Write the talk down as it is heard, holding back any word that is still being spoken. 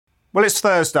Well, it's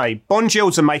Thursday. Bond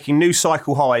yields are making new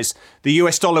cycle highs. The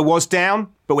US dollar was down,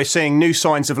 but we're seeing new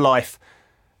signs of life.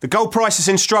 The gold price is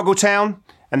in struggle town,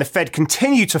 and the Fed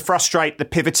continue to frustrate the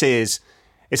pivoteers.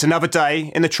 It's another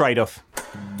day in the trade-off.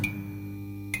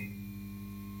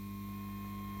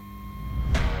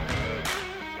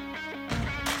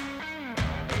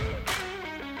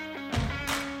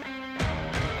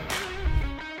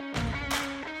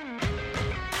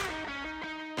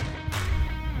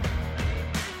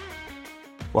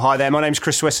 Well, hi there. My name's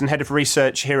Chris Weston, Head of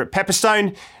Research here at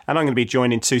Pepperstone, and I'm going to be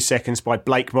joined in 2 seconds by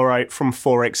Blake Morrow from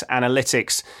Forex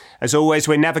Analytics. As always,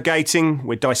 we're navigating,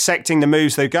 we're dissecting the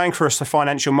moves that are going across the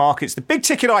financial markets, the big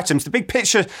ticket items, the big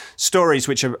picture stories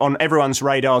which are on everyone's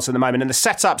radars at the moment, and the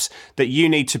setups that you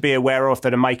need to be aware of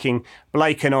that are making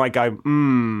Blake and I go,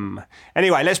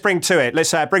 Anyway, let's bring to it.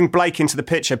 Let's bring Blake into the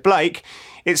picture. Blake,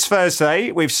 it's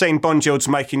Thursday. We've seen bond yields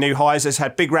making new highs. It's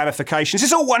had big ramifications.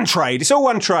 It's all one trade.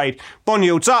 Bond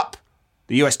yields up,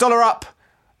 the US dollar up,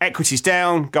 equities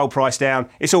down, gold price down.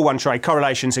 It's all one trade.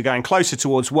 Correlations are going closer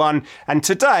towards one. And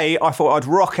today, I thought I'd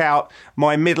rock out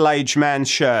my middle-aged man's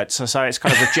shirt. So it's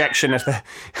kind of rejection of the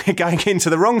going into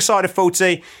the wrong side of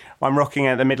 40. I'm rocking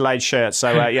out the middle-aged shirt.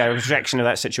 So rejection of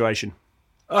that situation.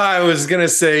 I was gonna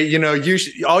say,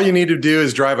 all you need to do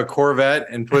is drive a Corvette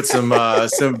and put some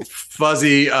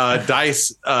fuzzy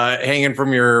dice hanging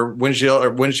from your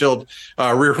windshield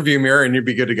rear view mirror, and you'd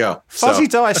be good to go. Fuzzy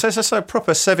dice, that's a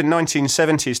proper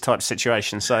 1970s type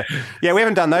situation. So yeah, we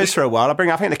haven't done those for a while.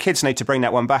 I think the kids need to bring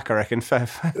that one back. I reckon.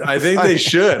 I think they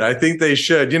should.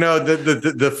 The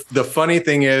funny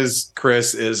thing is,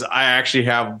 Chris, is I actually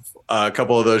have a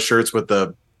couple of those shirts with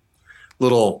the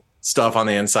little stuff on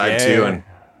the inside too, and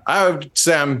I would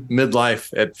say I'm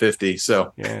midlife at 50.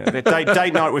 So yeah,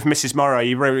 date night with Mrs. Morrow,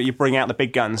 you bring out the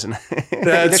big guns, and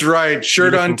that's right.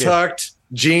 Shirt untucked,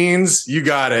 jeans, you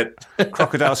got it.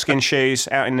 Crocodile skin shoes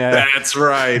out in there. That's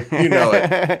right. You know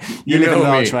it. You live in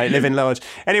large, mate. Live in large.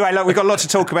 Anyway, look, we've got a lot to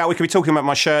talk about. We could be talking about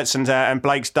my shirts and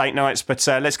Blake's date nights, but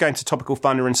let's go into topical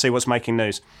thunder and see what's making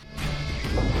news.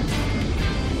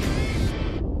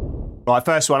 Right,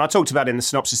 first one I talked about in the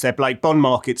synopsis there, Blake, bond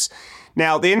markets.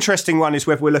 Now, the interesting one is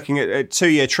whether we're looking at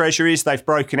 2-year treasuries. They've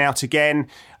broken out again.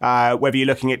 Whether you're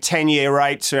looking at 10-year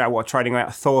rates, trading about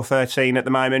 4.13 at the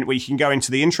moment. We can go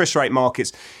into the interest rate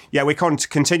markets. Yeah, we're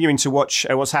continuing to watch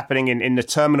what's happening in the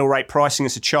terminal rate pricing.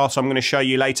 It's a chart I'm going to show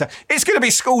you later. It's going to be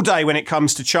school day when it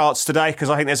comes to charts today, because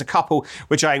I think there's a couple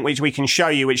which we can show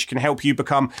you which can help you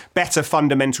become better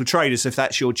fundamental traders if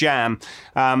that's your jam.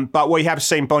 But we have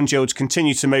seen bond yields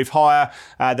continue to move higher.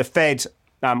 The Fed,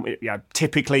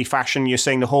 typically fashion, you're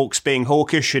seeing the hawks being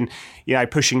hawkish and,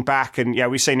 pushing back. And,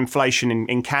 we've seen inflation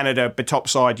in Canada, but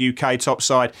topside, UK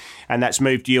topside, and that's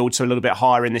moved yields a little bit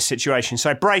higher in this situation.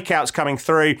 So breakouts coming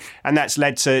through, and that's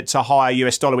led to higher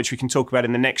US dollar, which we can talk about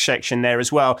in the next section there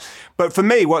as well. But for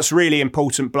me, what's really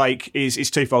important, Blake, is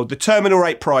twofold. The terminal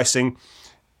rate pricing.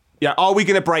 Yeah, are we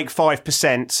going to break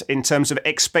 5% in terms of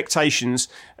expectations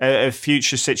of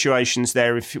future situations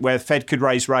there where the Fed could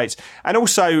raise rates? And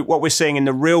also what we're seeing in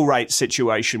the real rate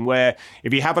situation, where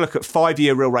if you have a look at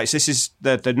 5-year real rates, this is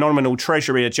the nominal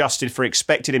treasury adjusted for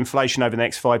expected inflation over the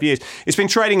next 5 years. It's been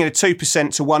trading in a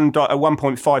 2% to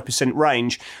 1.5%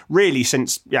 range really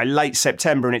since late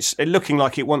September, and it's looking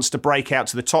like it wants to break out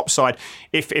to the top side.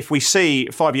 If we see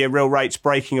 5-year real rates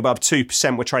breaking above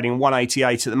 2%, we're trading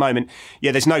 188 at the moment.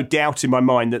 Yeah, there's no doubt in my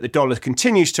mind that the dollar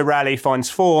continues to rally, finds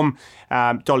form.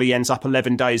 Dollar yen's up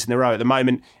 11 days in a row at the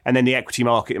moment, and then the equity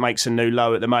market makes a new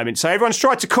low at the moment. So everyone's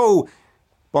tried to call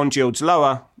bond yields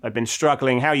lower. They've been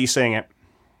struggling. How are you seeing it?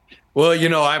 Well,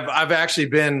 I've actually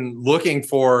been looking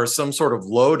for some sort of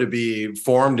low to be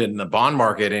formed in the bond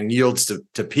market and yields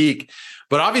to peak.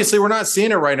 But obviously, we're not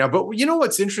seeing it right now. But you know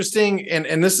what's interesting,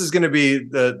 and this is going to be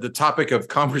the topic of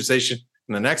conversation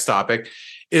in the next topic,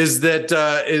 is that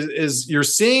is you're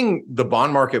seeing the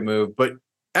bond market move, but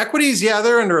equities,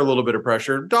 they're under a little bit of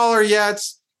pressure. Dollar,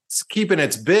 it's keeping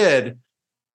its bid,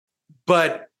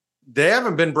 but they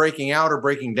haven't been breaking out or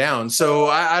breaking down. So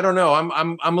I don't know.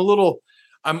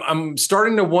 I'm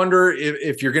starting to wonder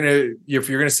if you're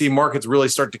gonna see markets really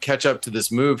start to catch up to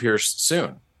this move here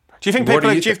soon. Do you think do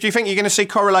you think you're going to see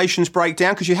correlations break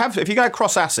down? Because if you go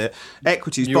across asset,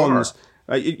 equities, bonds.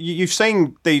 You've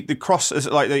seen the cross,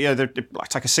 like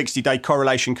take a 60-day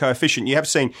correlation coefficient. You have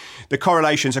seen the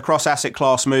correlations across asset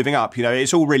class moving up.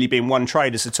 It's all really been one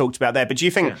trade, as I talked about there. But do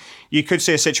you think you could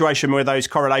see a situation where those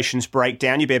correlations break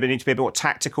down? You need to be a bit more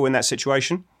tactical in that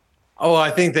situation. Oh,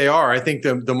 I think they are. I think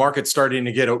the market's starting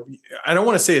to get, I don't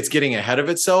want to say it's getting ahead of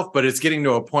itself, but it's getting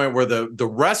to a point where the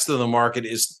rest of the market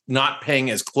is not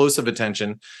paying as close of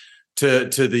attention to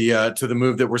the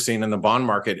move that we're seeing in the bond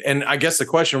market. And I guess the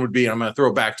question would be, I'm going to throw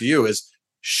it back to you, is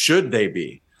should they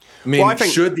be? I mean, well,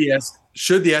 should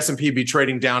the S&P be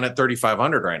trading down at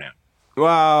 3,500 right now? Well,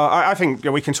 I think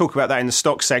we can talk about that in the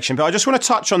stock section, but I just want to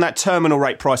touch on that terminal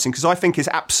rate pricing because I think is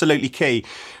absolutely key.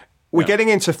 We're getting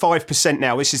into 5%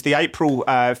 now. This is the April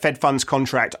Fed funds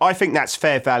contract. I think that's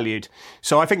fair valued.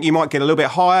 So I think you might get a little bit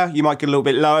higher, you might get a little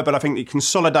bit lower, but I think it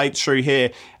consolidates through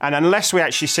here. And unless we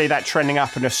actually see that trending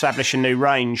up and establish a new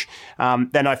range,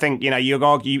 then I think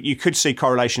you could see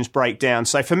correlations break down.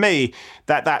 So for me,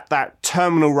 that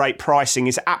terminal rate pricing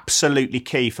is absolutely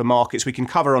key for markets. We can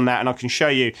cover on that, and I can show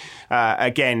you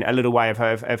again a little way of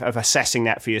assessing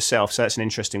that for yourself. So that's an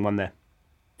interesting one there.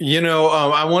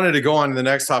 I wanted to go on to the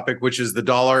next topic, which is the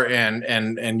dollar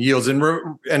and yields.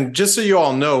 And just so you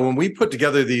all know, when we put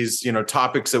together these,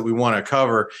 topics that we want to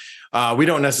cover, we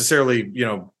don't necessarily,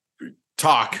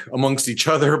 talk amongst each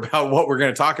other about what we're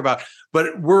going to talk about,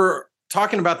 but we're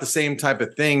talking about the same type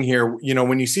of thing here.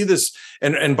 When you see this,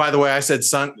 and by the way, I said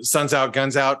sun's out,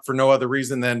 guns out for no other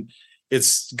reason than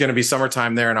it's going to be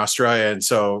summertime there in Australia. And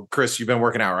so, Chris, you've been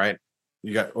working out, right?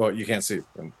 You can't see it.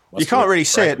 You can't really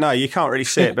see it. No, you can't really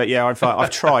see it. But yeah, I've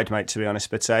tried, mate, to be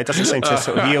honest. But it doesn't seem to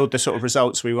sort of yield the sort of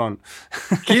results we want.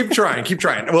 Keep trying.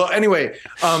 Well, anyway,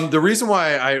 the reason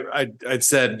why I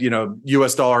said,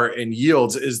 U.S. dollar and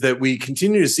yields is that we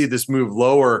continue to see this move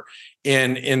lower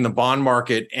in the bond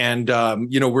market. And,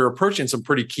 we're approaching some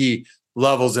pretty key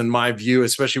levels in my view,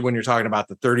 especially when you're talking about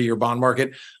the 30-year bond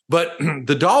market. But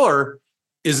the dollar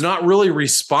is not really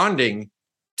responding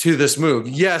to this move.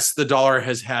 Yes, the dollar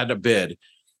has had a bid.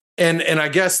 And I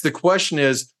guess the question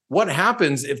is, what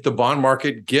happens if the bond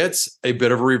market gets a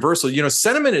bit of a reversal?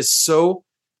 Sentiment is so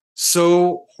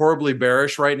horribly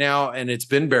bearish right now, and it's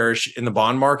been bearish in the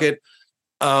bond market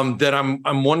that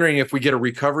I'm wondering if we get a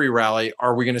recovery rally,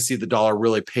 are we going to see the dollar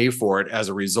really pay for it as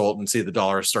a result and see the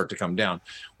dollar start to come down?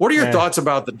 What are your thoughts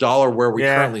about the dollar where we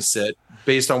currently sit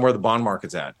based on where the bond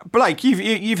market's at? Blake,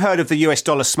 you've heard of the US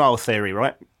dollar smile theory,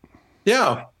 right?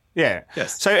 Yeah.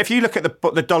 Yes. So if you look at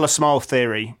the dollar smile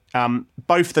theory,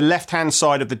 both the left-hand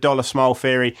side of the dollar smile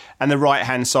theory and the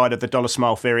right-hand side of the dollar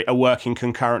smile theory are working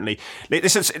concurrently.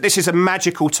 This is a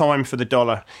magical time for the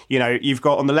dollar. You've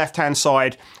got on the left-hand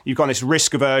side, you've got this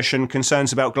risk aversion,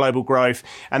 concerns about global growth,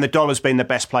 and the dollar's been the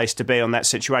best place to be on that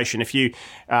situation. If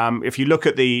you look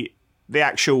at the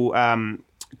actual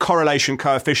correlation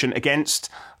coefficient against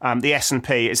the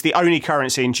S&P. It's the only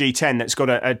currency in G10 that's got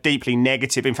a deeply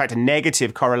negative, in fact, a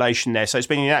negative correlation there. So it's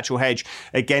been a natural hedge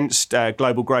against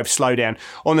global growth slowdown.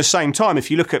 On the same time, if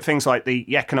you look at things like the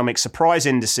economic surprise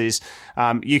indices,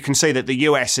 you can see that the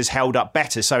US has held up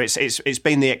better. So it's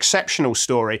been the exceptional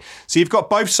story. So you've got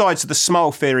both sides of the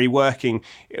smile theory working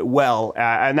well,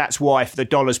 and that's why the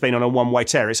dollar's been on a one-way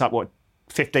tear. It's up,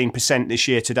 15% this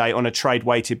year to date on a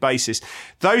trade-weighted basis.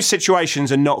 Those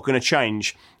situations are not going to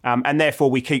change. And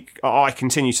therefore, I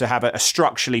continue to have a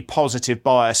structurally positive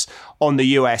bias on the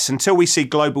US until we see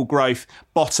global growth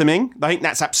bottoming. I think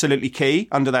that's absolutely key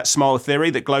under that smile theory,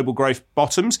 that global growth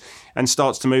bottoms and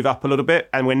starts to move up a little bit,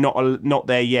 and we're not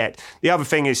there yet. The other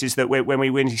thing is that when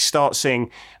we start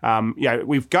seeing,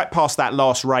 we've got past that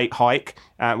last rate hike,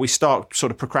 we start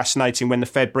sort of procrastinating when the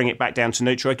Fed bring it back down to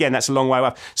neutral. Again, that's a long way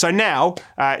up. So now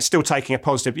it's still taking a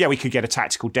positive. Yeah, we could get a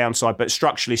tactical downside, but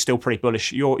structurally still pretty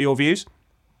bullish. Your views?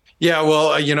 Yeah,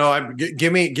 well,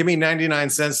 give me 99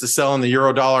 cents to sell in the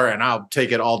euro dollar, and I'll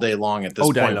take it all day long at this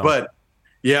point. Long. But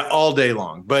yeah, all day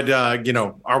long. But are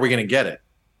we going to get it?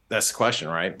 That's the question,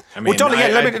 right? I mean, dollar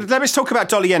yen. Let me talk about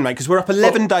dollar yen, mate, because we're up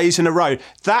 11 days in a row.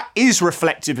 That is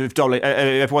reflective of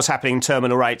of what's happening in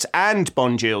terminal rates and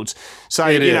bond yields. So,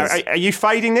 are you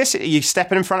fading this? Are you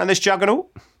stepping in front of this juggernaut?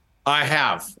 I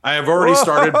have already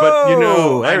started, but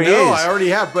I already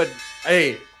have. But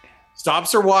hey,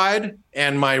 stops are wide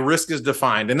and my risk is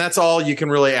defined. And that's all you can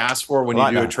really ask for when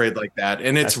you do a trade like that.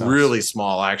 And it's really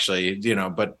small, actually,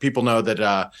 but people know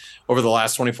that over the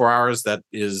last 24 hours, that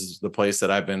is the place that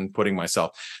I've been putting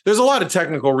myself. There's a lot of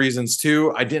technical reasons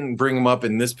too. I didn't bring them up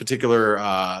in this particular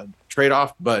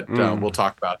trade-off, but we'll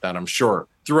talk about that, I'm sure,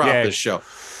 throughout this show.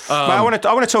 I want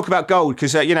to talk about gold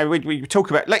because we talk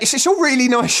about it's all really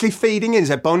nicely feeding in.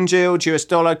 So bond yield, US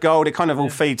dollar, gold, it kind of all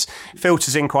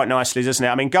filters in quite nicely, doesn't it?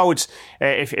 I mean, gold's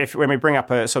if when we bring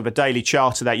up a sort of a daily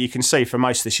chart of that, you can see for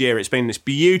most of this year it's been this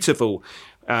beautiful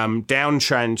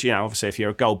downtrend. Obviously, if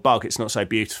you're a gold bug, it's not so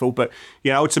beautiful, but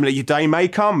ultimately your day may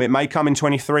come. It may come in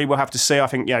 23. We'll have to see. I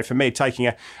think for me, taking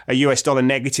a US dollar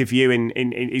negative view in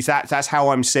that's how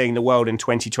I'm seeing the world in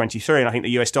 2023, and I think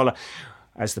the US dollar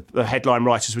as the headline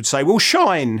writers would say, will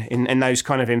shine in those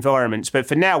kind of environments. But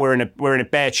for now, we're in a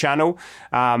bear channel.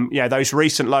 Those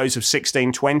recent lows of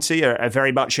 1620 are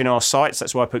very much in our sights.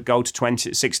 That's why I put gold to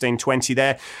 1620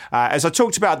 there. As I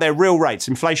talked about, their real rates,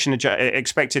 inflation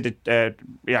expected,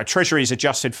 treasuries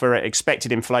adjusted for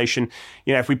expected inflation.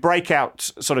 If we break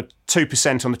out sort of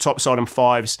 2% on the top side on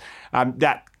fives,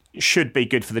 that should be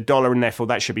good for the dollar, and therefore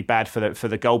that should be bad for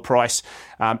the gold price.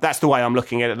 That's the way I'm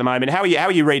looking at it the moment. How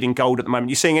are you reading gold at the moment?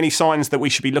 Are you seeing any signs that we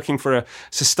should be looking for a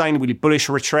sustainably bullish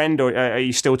retrend, or are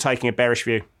you still taking a bearish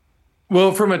view?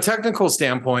 Well, from a technical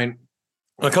standpoint,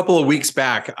 a couple of weeks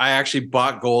back, I actually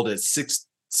bought gold at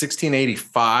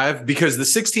 1685 because the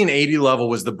 1680 level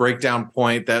was the breakdown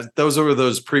point. Those were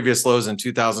those previous lows in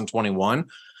 2021.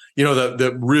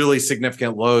 The really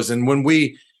significant lows, and when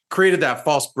we created that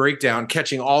false breakdown,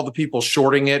 catching all the people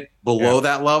shorting it below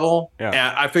that level. Yeah.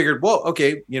 And I figured, well,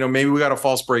 okay, maybe we got a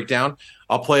false breakdown.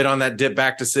 I'll play it on that dip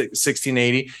back to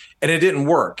 1680. And it didn't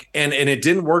work. And it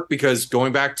didn't work because,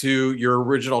 going back to your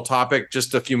original topic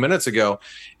just a few minutes ago,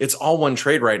 it's all one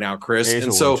trade right now, Chris.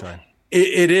 And so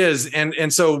it is.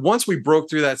 And so once we broke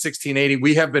through that 1680,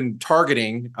 we have been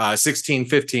targeting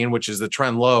 1615, which is the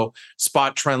trend low,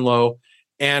 spot trend low.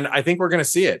 And I think we're going to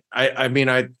see it. I mean,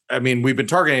 we've been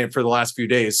targeting it for the last few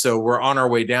days, so we're on our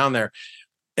way down there.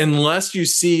 Unless you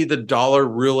see the dollar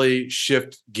really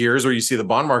shift gears, or you see the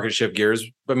bond market shift gears.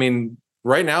 I mean,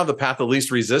 right now the path of least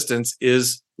resistance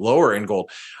is lower in gold,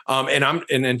 and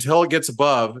until it gets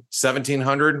above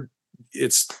 1700,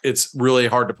 it's really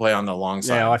hard to play on the long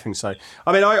side. Yeah, I think so.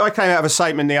 I mean, I came out of a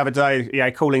statement the other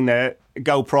day, calling the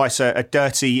gold price a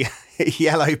dirty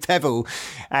yellow pebble,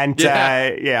 and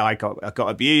I got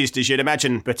abused, as you'd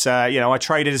imagine. But I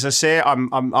traded as I see it.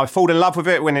 I fall in love with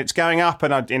it when it's going up,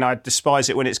 and I despise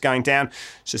it when it's going down.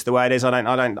 It's just the way it is. I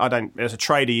don't. As a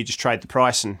trader, you just trade the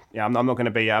price, and I'm not going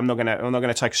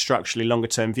to take a structurally longer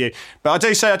term view. But I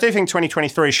do think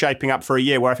 2023 is shaping up for a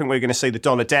year where I think we're going to see the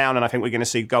dollar down, and I think we're going to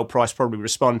see gold price probably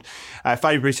respond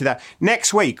favourably to that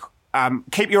next week.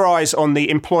 Keep your eyes on the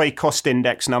employee cost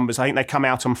index numbers. I think they come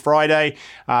out on Friday.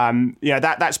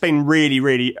 That's been really,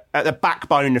 really at the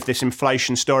backbone of this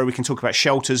inflation story. We can talk about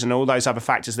shelters and all those other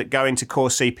factors that go into core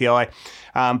CPI.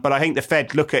 But I think the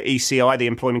Fed look at ECI, the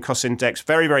employment cost index,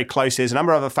 very, very closely. There's a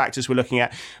number of other factors we're looking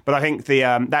at. But I think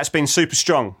that's been super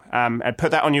strong. And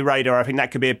put that on your radar. I think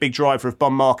that could be a big driver of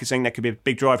bond marketing. That could be a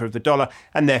big driver of the dollar,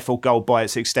 and therefore gold by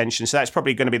its extension. So that's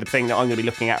probably going to be the thing that I'm going to be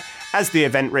looking at as the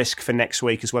event risk for next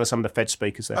week, as well as some of the Fed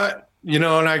speakers there. And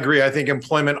I agree. I think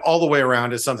employment all the way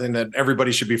around is something that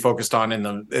everybody should be focused on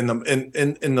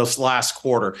in this last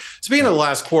quarter. Speaking of the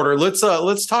last quarter,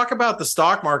 let's talk about the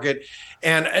stock market.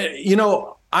 And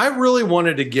I really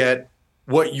wanted to get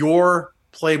what your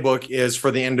playbook is for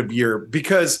the end of year,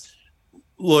 because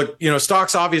look,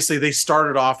 stocks, obviously they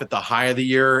started off at the high of the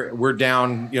year. We're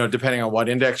down, depending on what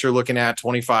index you're looking at,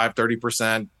 25,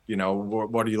 30%.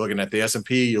 What are you looking at? The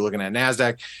S&P, you're looking at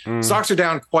NASDAQ. Stocks are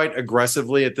down quite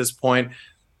aggressively at this point.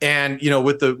 And,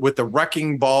 with the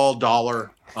wrecking ball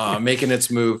dollar making its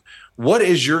move, what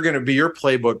is going to be your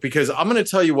playbook? Because I'm going to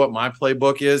tell you what my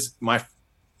playbook is, my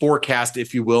forecast,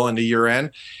 if you will, into year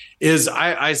end is we've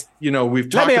talked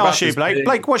about. Let me ask you, Blake.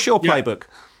 Blake, what's your playbook?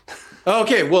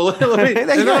 Okay, well, let me.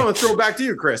 I'm going to throw it back to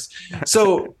you, Chris.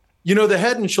 So, the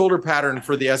head and shoulder pattern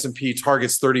for the S&P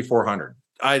targets 3,400.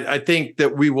 I think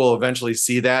that we will eventually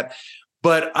see that,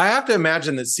 but I have to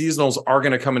imagine that seasonals are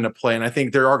going to come into play, and I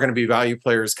think there are going to be value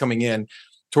players coming in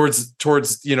towards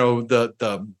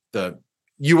the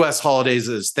U.S. holidays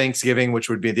as Thanksgiving, which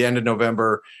would be the end of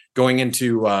November, going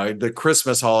into the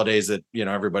Christmas holidays that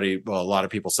a lot of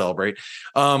people celebrate.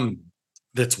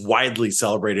 That's widely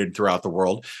celebrated throughout the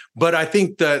world. But I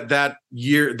think that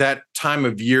time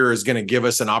of year is going to give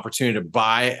us an opportunity to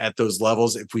buy at those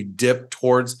levels if we dip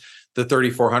towards the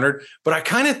 3,400. But I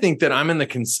kind of think that I'm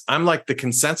like the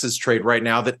consensus trade right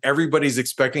now, that everybody's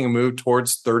expecting a move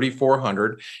towards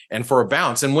 3,400 and for a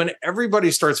bounce. And when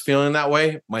everybody starts feeling that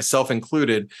way, myself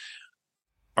included,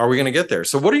 are we going to get there?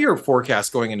 So what are your forecasts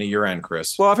going into year end,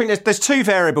 Chris? Well, I think there's two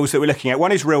variables that we're looking at.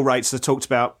 One is real rates that I talked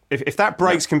about. If that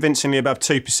breaks convincingly above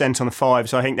 2% on the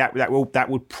fives, I think that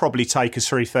will probably take us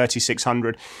through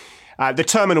 3,600. The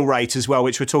terminal rate as well,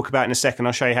 which we'll talk about in a second.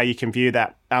 I'll show you how you can view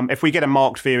that. If we get a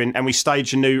marked view and we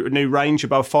stage a new range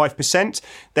above 5%,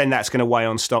 then that's going to weigh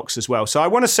on stocks as well. So I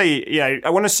want to see,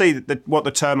 what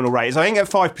the terminal rate is. I think at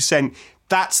 5%,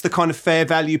 that's the kind of fair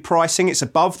value pricing. It's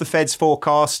above the Fed's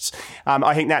forecasts.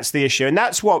 I think that's the issue. And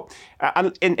that's what,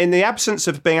 in the absence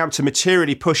of being able to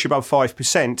materially push above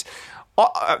 5%,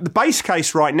 the base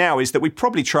case right now is that we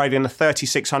probably trade in the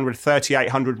 3,600,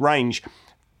 3,800 range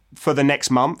for the next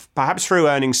month, perhaps through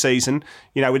earnings season.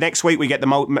 Next week we get the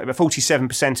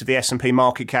 47% of the S&P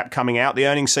market cap coming out. The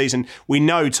earnings season, we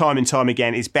know time and time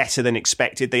again, is better than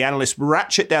expected. The analysts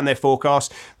ratchet down their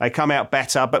forecast. They come out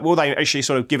better, but will they actually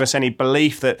sort of give us any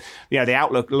belief that the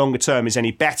outlook longer term is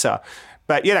any better?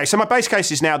 But, so my base case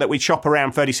is now that we chop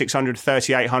around 3,600 to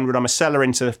 3,800. I'm a seller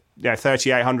into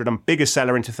 3,800. I'm a bigger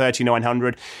seller into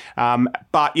 3,900.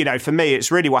 But, for me, it's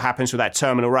really what happens with that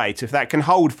terminal rate. If that can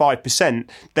hold 5%,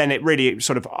 then it really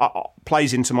sort of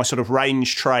plays into my sort of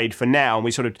range trade for now. And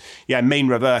we sort of, mean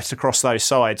reverse across those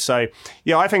sides. So,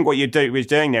 I think what we're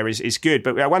doing there is good.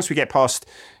 But once we get past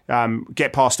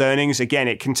earnings, again,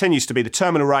 it continues to be the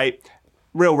terminal rate,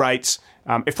 real rates.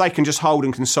 If they can just hold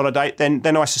and consolidate,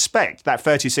 then I suspect that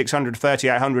 3,600 to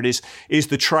 3,800 is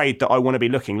the trade that I want to be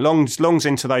looking. Longs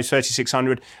into those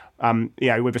 3,600,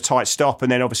 with a tight stop,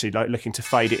 and then obviously looking to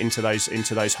fade it into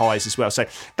those highs as well. So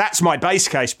that's my base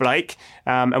case, Blake,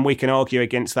 and we can argue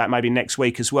against that maybe next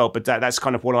week as well. But that's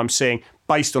kind of what I'm seeing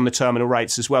based on the terminal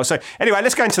rates as well. So anyway,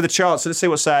 let's go into the charts. So let's see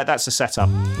what's that's the setup.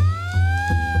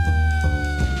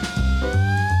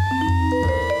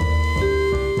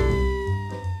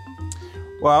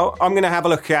 Well, I'm going to have a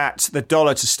look at the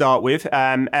dollar to start with,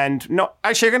 and not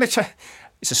actually. I'm going to.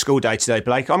 It's a school day today,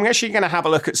 Blake. I'm actually going to have a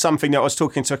look at something that I was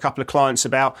talking to a couple of clients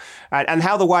about, and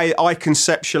how the way I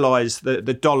conceptualize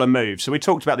the dollar move. So we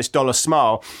talked about this dollar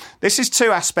smile. This is two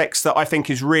aspects that I think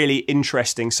is really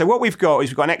interesting. So what we've got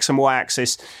is an X and Y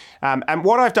axis, and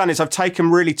what I've done is I've taken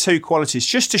really two qualities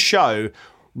just to show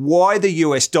why the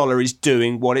US dollar is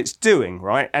doing what it's doing,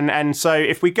 right? And so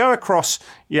if we go across,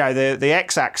 the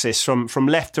x-axis from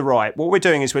left to right, what we're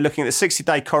doing is we're looking at the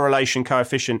 60-day correlation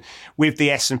coefficient with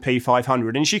the S&P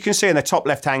 500. And as you can see in the top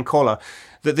left-hand column,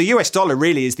 that the US dollar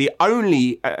really is the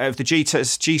only of the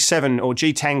G7 or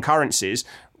G10 currencies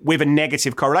with a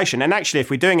negative correlation. And actually, if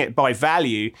we're doing it by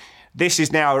value, this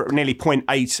is now nearly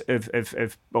 0.8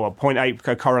 of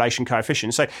 0.8 correlation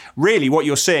coefficient. So really what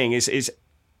you're seeing is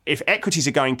if equities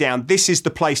are going down, this is the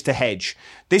place to hedge.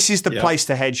 This is the place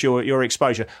to hedge your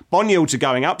exposure. Bond yields are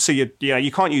going up, so you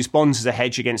can't use bonds as a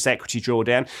hedge against equity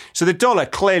drawdown. So the dollar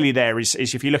clearly there is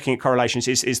if you're looking at correlations,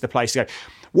 is the place to go.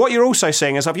 What you're also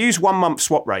seeing is I've used 1 month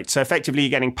swap rate. So effectively, you're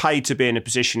getting paid to be in a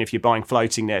position if you're buying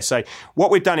floating there. So what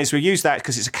we've done is we use that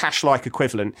because it's a cash-like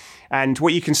equivalent. And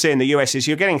what you can see in the US is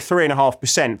you're getting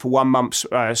 3.5% for 1 month's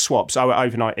swaps,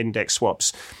 overnight index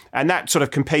swaps. And that sort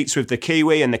of competes with the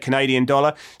Kiwi and the Canadian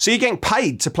dollar. So you're getting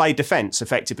paid to play defense,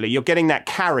 effectively. You're getting that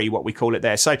carry, what we call it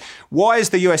there. So why is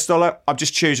the US dollar? I've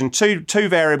just chosen two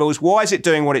variables. Why is it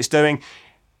doing what it's doing?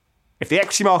 If the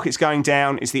equity market's going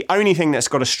down, it's the only thing that's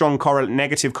got a strong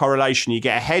negative correlation. You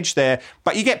get a hedge there,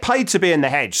 but you get paid to be in the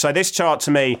hedge. So this chart,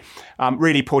 to me,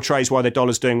 really portrays why the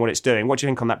dollar's doing what it's doing. What do you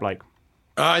think on that, Blake?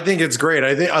 I think it's great.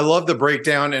 I love the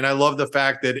breakdown, and I love the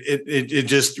fact that it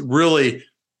just really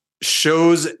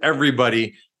shows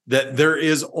everybody that there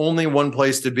is only one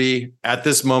place to be at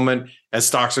this moment as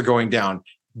stocks are going down.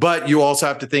 But you also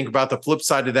have to think about the flip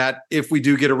side of that. If we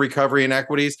do get a recovery in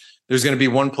equities, there's going to be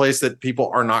one place that people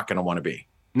are not going to want to be.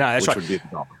 No, that's right.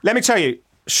 Let me tell you,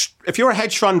 if you're a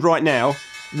hedge fund right now,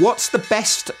 what's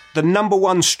the number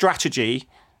one strategy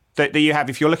that you have?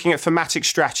 If you're looking at thematic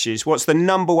strategies, what's the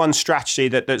number one strategy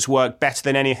that's worked better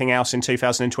than anything else in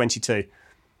 2022?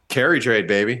 Carry trade,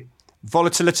 baby.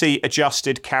 Volatility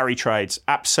adjusted carry trades.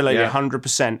 Absolutely,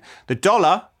 100%. The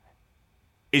dollar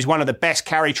is one of the best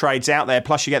carry trades out there,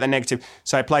 plus you get the negative.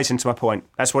 So it plays into my point.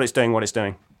 That's what it's doing,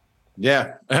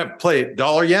 Yeah, play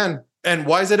dollar yen. And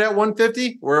why is it at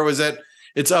 150? Where was it?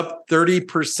 It's up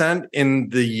 30% in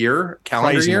the year,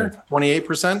 calendar Crazy year,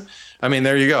 28%. I mean,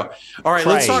 there you go. All right,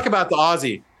 let's talk about the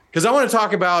Aussie, because I want to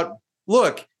talk about,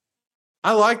 look,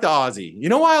 I like the Aussie. You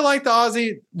know why I like the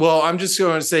Aussie? Well, I'm just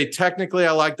going to say technically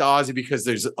I like the Aussie because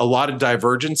there's a lot of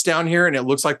divergence down here, and it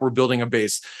looks like we're building a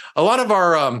base. A lot of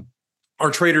our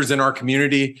traders in our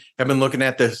community have been looking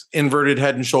at this inverted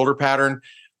head and shoulder pattern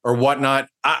or whatnot.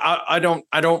 I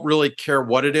don't really care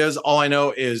what it is. All I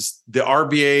know is the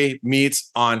RBA meets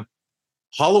on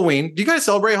Halloween. Do you guys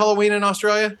celebrate Halloween in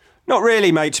Australia? Not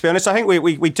really, mate, to be honest. I think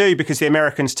we do because the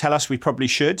Americans tell us we probably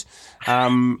should.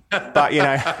 But, you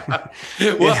know.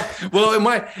 well,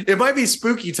 it might be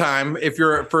spooky time if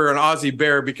you're for an Aussie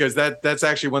bear, because that's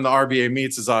actually when the RBA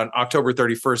meets is on October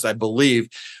 31st, I believe.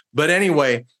 But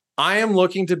anyway, I am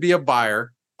looking to be a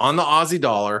buyer on the Aussie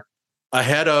dollar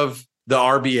ahead of the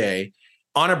RBA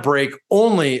on a break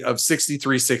only of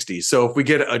 63.60. So if we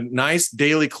get a nice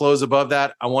daily close above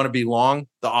that, I want to be long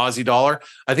the Aussie dollar.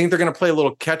 I think they're going to play a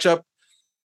little catch up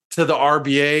to the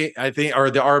RBA, I think,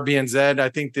 or the RBNZ. I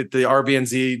think that the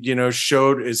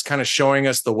RBNZ, is kind of showing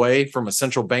us the way from a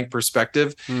central bank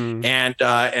perspective, and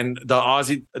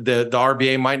the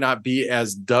RBA might not be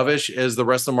as dovish as the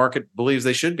rest of the market believes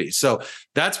they should be. So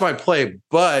that's my play,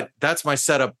 but that's my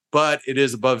setup. But it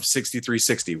is above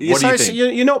 63.60. What do you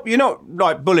think? You're not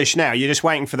like bullish now. You're just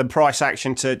waiting for the price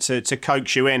action to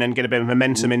coax you in and get a bit of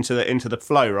momentum into the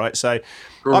flow, right? So,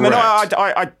 correct. I mean,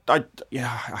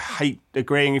 I hate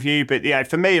agreeing with you, but yeah,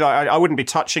 for me, like I wouldn't be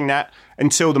touching that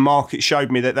until the market showed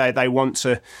me that they want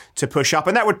to push up,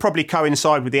 and that would probably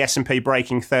coincide with the S&P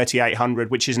breaking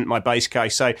 3,800, which isn't my base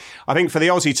case. So I think for the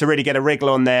Aussie to really get a wriggle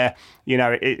on there,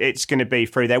 it's going to be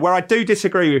through there. Where I do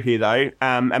disagree with you though,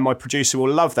 and my producer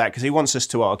will love that because he wants us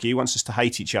to argue, he wants us to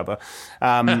hate each other,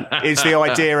 is the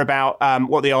idea about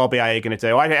what the RBA are going to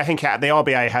do. I think the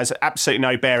RBA has absolutely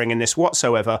no bearing in this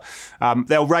whatsoever.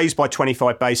 They'll raise by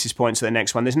 25 basis points at the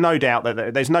next one. There's no doubt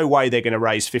that there's no way they're going to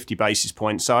raise 50 basis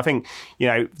points. So I think,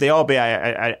 the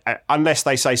RBA, unless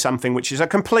they say something which is a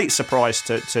complete surprise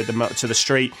to the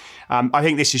street, I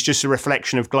think this is just a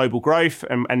reflection of global growth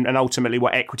and ultimately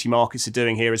what equity markets are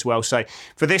doing here as well. So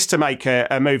for this to make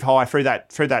a move higher through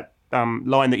that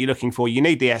line that you're looking for, you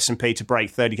need the S&P to break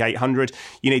 3,800.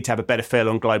 You need to have a better feel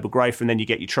on global growth, and then you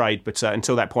get your trade. But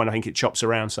until that point, I think it chops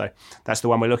around. So that's the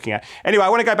one we're looking at. Anyway, I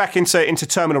want to go back into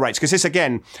terminal rates because this,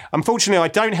 again, unfortunately, I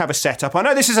don't have a setup. I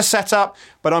know this is a setup,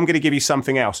 but I'm going to give you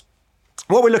something else.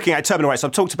 What we're looking at terminal rates,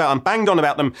 I've talked about, I'm banged on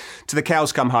about them to the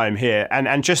cows come home here,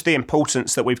 and just the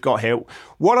importance that we've got here.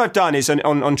 What I've done is on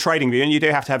TradingView, and you do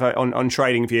have to have it on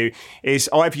TradingView, is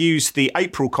I've used the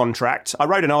April contract. I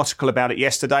wrote an article about it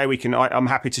yesterday. I'm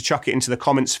happy to chuck it into the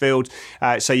comments field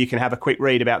so you can have a quick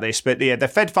read about this. But the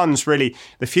Fed funds, really,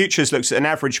 the futures looks at an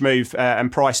average move and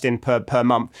priced in per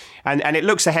month, and it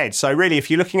looks ahead. So really, if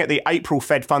you're looking at the April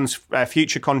Fed funds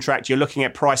future contract, you're looking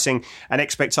at pricing and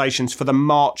expectations for the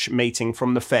March meeting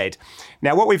from the Fed.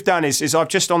 Now, what we've done is I've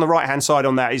just on the right-hand side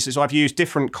on that is I've used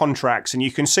different contracts, and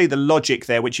you can see the logic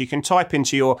there, which you can type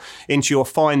into your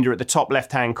finder at the top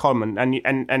left-hand column,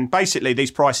 and basically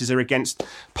these prices are against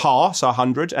par, so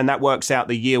 100, and that works out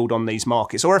the yield on these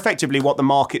markets, or effectively what the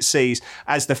market sees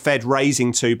as the Fed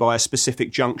raising to by a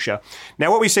specific juncture. Now,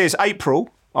 what we see is April,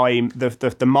 i.e.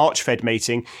 the March Fed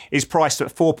meeting, is priced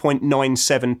at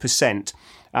 4.97%.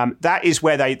 That is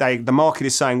where the market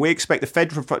is saying we expect the Fed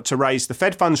to raise the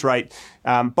Fed funds rate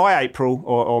by April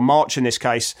or March in this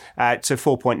case to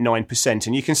 4.9%.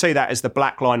 And you can see that as the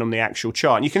black line on the actual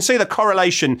chart. And you can see the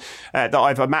correlation that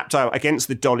I've mapped out against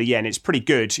the dollar yen. It's pretty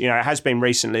good. It has been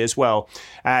recently as well.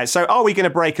 So are we going to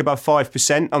break above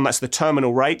 5%? And that's the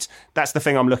terminal rate. That's the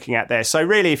thing I'm looking at there. So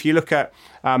really, if you look at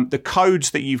the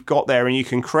codes that you've got there, and you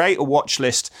can create a watch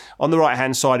list on the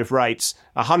right-hand side of rates,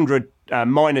 100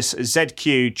 minus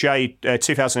ZQJ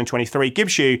 2023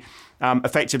 gives you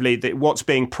effectively what's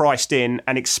being priced in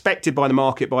and expected by the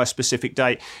market by a specific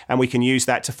date, and we can use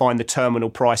that to find the terminal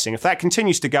pricing. If that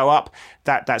continues to go up,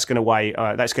 that's going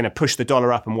to push the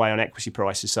dollar up and weigh on equity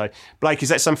prices. So, Blake, is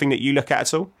that something that you look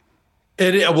at all?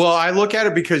 Well, I look at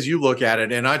it because you look at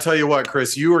it. And I tell you what,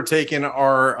 Chris, you are taking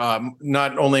our,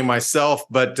 not only myself,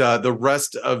 but the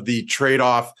rest of the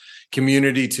trade-off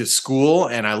community to school.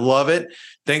 And I love it.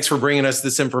 Thanks for bringing us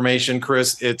this information,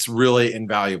 Chris. It's really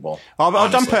invaluable. I'll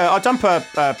dump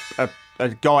a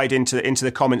guide into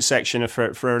the comments section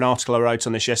for an article I wrote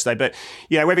on this yesterday. But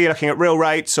whether you're looking at real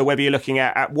rates or whether you're looking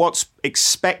at what's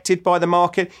expected by the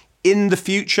market in the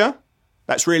future,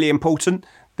 that's really important.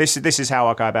 This is how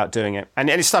I go about doing it. And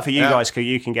it's stuff that you guys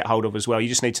you can get hold of as well. You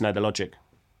just need to know the logic.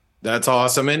 That's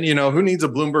awesome. And, who needs a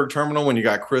Bloomberg terminal when you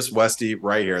got Chris Westy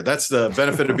right here? That's the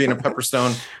benefit of being a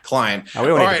Pepperstone client. All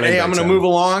right. Hey, I'm going to move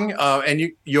along. And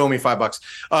you owe me $5.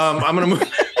 I'm going to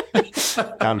move.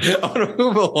 I'm going to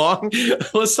move along.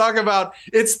 Let's talk about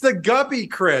it's the guppy,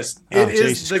 Chris. It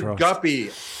is the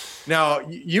guppy. Now,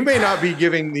 you may not be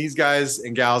giving these guys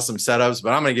and gals some setups,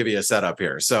 but I'm going to give you a setup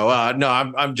here. So, no,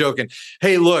 I'm joking.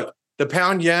 Hey, look, the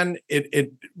pound yen,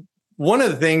 one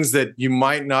of the things that you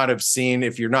might not have seen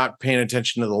if you're not paying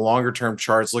attention to the longer term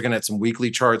charts, looking at some weekly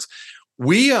charts,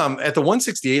 we at the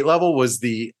 168 level was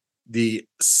the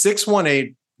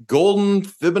 618 golden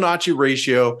Fibonacci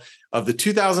ratio of the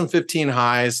 2015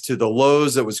 highs to the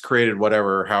lows that was created,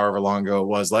 however long ago it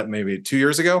was, maybe 2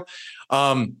 years ago,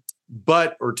 or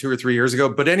 2 or 3 years ago.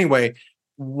 But anyway,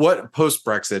 what post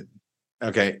Brexit?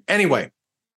 Okay. Anyway,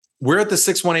 we're at the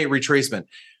 618 retracement.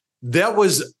 That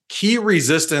was key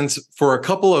resistance for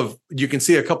you can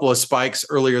see a couple of spikes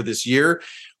earlier this year.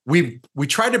 We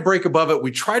tried to break above it.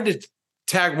 We tried to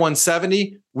tag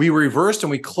 170. We reversed and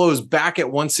we closed back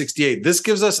at 168. This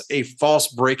gives us a false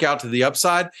breakout to the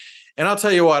upside. And I'll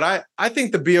tell you what, I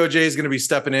think the BOJ is going to be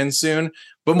stepping in soon.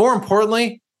 But more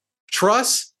importantly,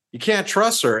 trust. You can't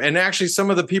trust her. And actually, some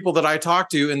of the people that I talk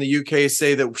to in the UK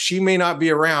say that she may not be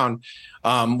around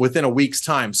within a week's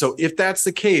time. So if that's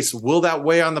the case, will that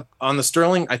weigh on the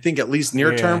sterling? I think at least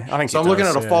near term. I think so. I'm looking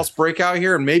at a false breakout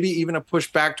here, and maybe even a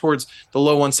push back towards the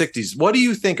low 160s. What do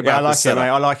you think about this?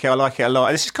 I like it a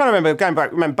lot. This is kind of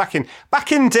remember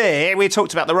back in day, we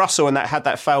talked about the Russell and that had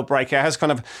that failed breakout. It has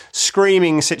kind of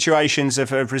screaming situations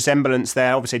of resemblance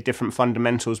there. Obviously, different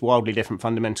fundamentals, wildly different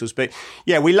fundamentals. But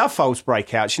yeah, we love false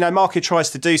breakouts. You know, market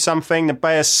tries to do something, the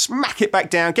bears smack it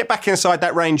back down, get back inside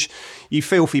that range. You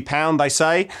filthy pound, they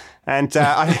say. And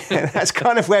that's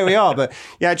kind of where we are. But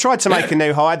yeah, I tried to make a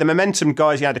new high. The momentum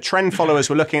guys, the trend followers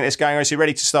were looking at this going, is he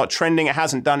ready to start trending? It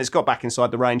hasn't done. It's got back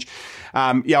inside the range.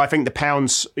 I think the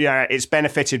pounds, it's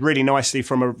benefited really nicely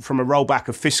from a rollback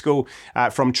of fiscal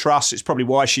from Truss. It's probably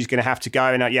why she's going to have to go.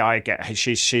 And I get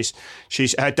she's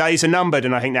her days are numbered,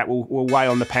 and I think that will weigh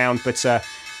on the pound. But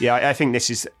I think this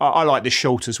is. I like this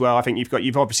short as well. I think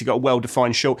you've obviously got a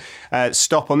well-defined short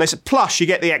stop on this. Plus, you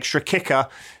get the extra kicker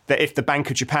that if the Bank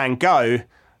of Japan go,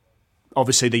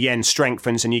 obviously the yen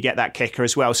strengthens and you get that kicker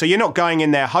as well. So you're not going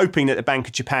in there hoping that the Bank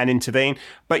of Japan intervene,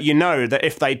 but you know that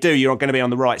if they do, you're going to be on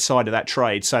the right side of that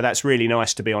trade. So that's really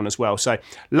nice to be on as well. So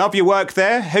love your work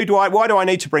there. Why do I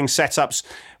need to bring setups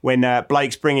when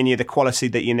Blake's bringing you the quality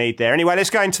that you need there? Anyway,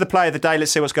 let's go into the play of the day.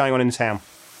 Let's see what's going on in town.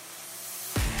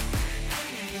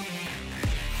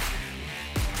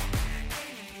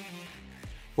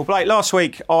 Well, Blake, last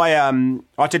week I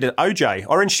did an OJ,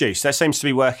 orange juice. That seems to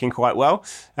be working quite well.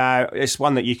 It's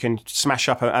one that you can smash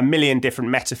up a million different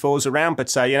metaphors around,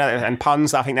 but and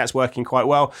puns. I think that's working quite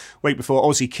well. Week before,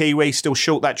 Aussie Kiwi, still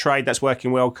short that trade. That's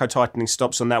working well. Co-tightening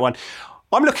stops on that one.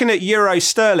 I'm looking at Euro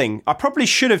Sterling. I probably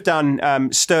should have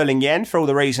done Sterling Yen for all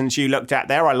the reasons you looked at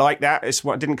there. I like that. It's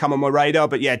what didn't come on my radar,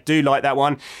 but yeah, do like that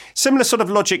one. Similar sort of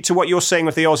logic to what you're seeing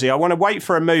with the Aussie. I want to wait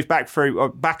for a move back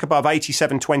above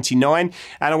 87.29, and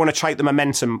I want to take the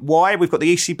momentum. Why? We've got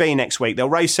the ECB next week. They'll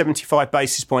raise 75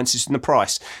 basis points in the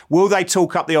price. Will they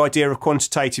talk up the idea of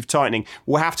quantitative tightening?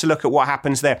 We'll have to look at what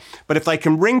happens there. But if they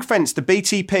can ring fence the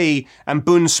BTP and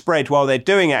Bund spread while they're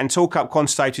doing it and talk up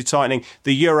quantitative tightening,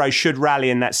 the euro should rally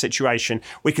in that situation.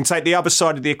 We can take the other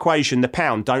side of the equation, the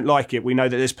pound. Don't like it. We know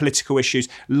that there's political issues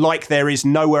like there is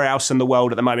nowhere else in the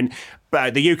world at the moment.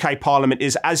 But the UK Parliament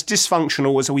is as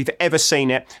dysfunctional as we've ever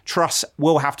seen it. Truss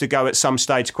will have to go at some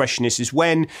stage. The question is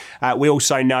when. We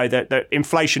also know that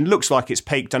inflation looks like it's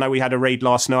peaked. I know we had a read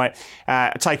last night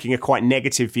taking a quite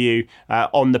negative view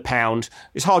on the pound.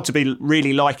 It's hard to be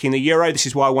really liking the euro. This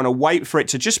is why I want to wait for it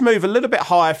to just move a little bit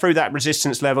higher through that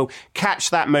resistance level, catch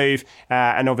that move,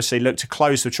 and obviously look to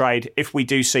close the trade if we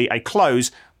do see a close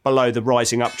below the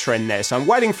rising up trend there. So I'm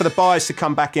waiting for the buyers to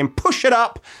come back in, push it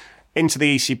up into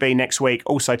the ECB next week,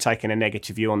 also taking a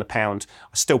negative view on the pound.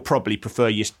 I still probably prefer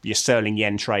your sterling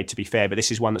yen trade, to be fair, but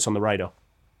this is one that's on the radar.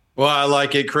 Well, I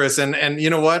like it, Chris. And you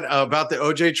know what? About the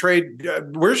OJ trade,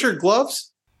 where's your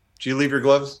gloves? Did you leave your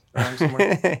gloves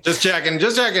somewhere? Just checking.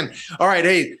 All right,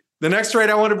 hey, the next trade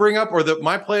I want to bring up, or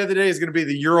my play of the day, is going to be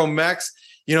the Euro Mex.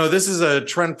 This is a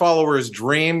trend follower's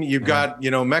dream. You've got,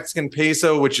 Mexican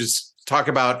peso, which is talk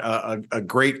about a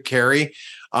great carry.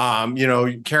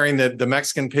 Carrying the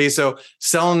Mexican peso,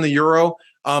 selling the euro.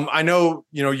 I know,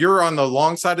 you're on the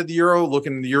long side of the euro,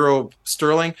 looking at the euro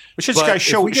sterling. We should just go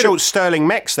short sterling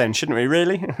Mex then, shouldn't we,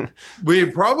 really? We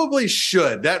probably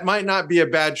should. That might not be a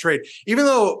bad trade. Even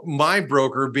though my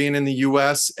broker being in the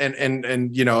US and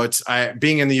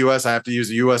being in the US, I have to use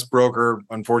a US broker,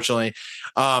 unfortunately.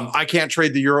 I can't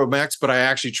trade the euro Mex, but I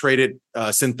actually trade it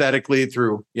synthetically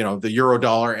through, the euro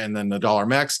dollar and then the dollar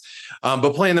Mex.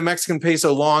 But playing the Mexican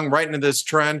peso long right into this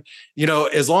trend,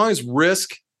 as long as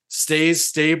risk stays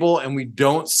stable and we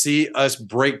don't see us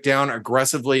break down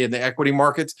aggressively in the equity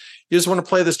markets, you just want to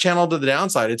play this channel to the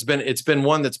downside. It's been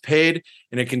one that's paid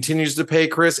and it continues to pay,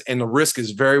 Chris, and the risk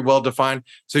is very well defined.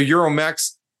 So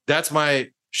Euromex, that's my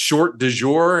short du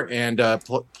jour and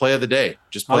play of the day.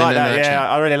 Just playing I like that. Yeah,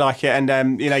 I really like it.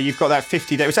 And you've got that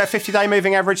 50-day. Was that 50-day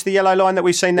moving average, the yellow line that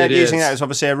we've seen there? Using that is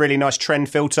obviously a really nice trend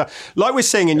filter. Like we're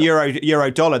seeing in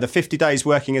euro dollar, the 50 days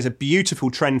working as a beautiful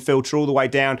trend filter all the way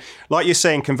down. Like you're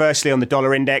seeing conversely on the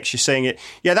dollar index, you're seeing it.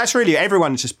 Yeah, that's really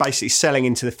everyone's just basically selling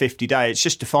into the 50-day. It's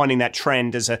just defining that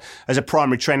trend as a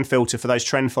primary trend filter for those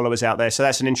trend followers out there. So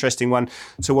that's an interesting one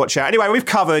to watch out. Anyway, we've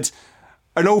covered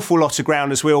an awful lot of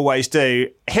ground, as we always do.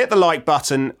 Hit the like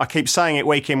button. I keep saying it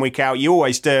week in, week out. You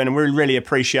always do, and we really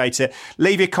appreciate it.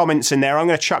 Leave your comments in there. I'm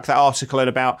going to chuck that article in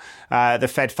about the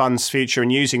Fed funds future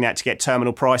and using that to get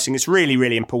terminal pricing. It's really,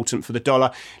 really important for the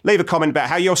dollar. Leave a comment about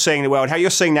how you're seeing the world, how you're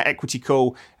seeing that equity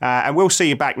call, and we'll see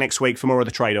you back next week for more of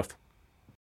the trade-off.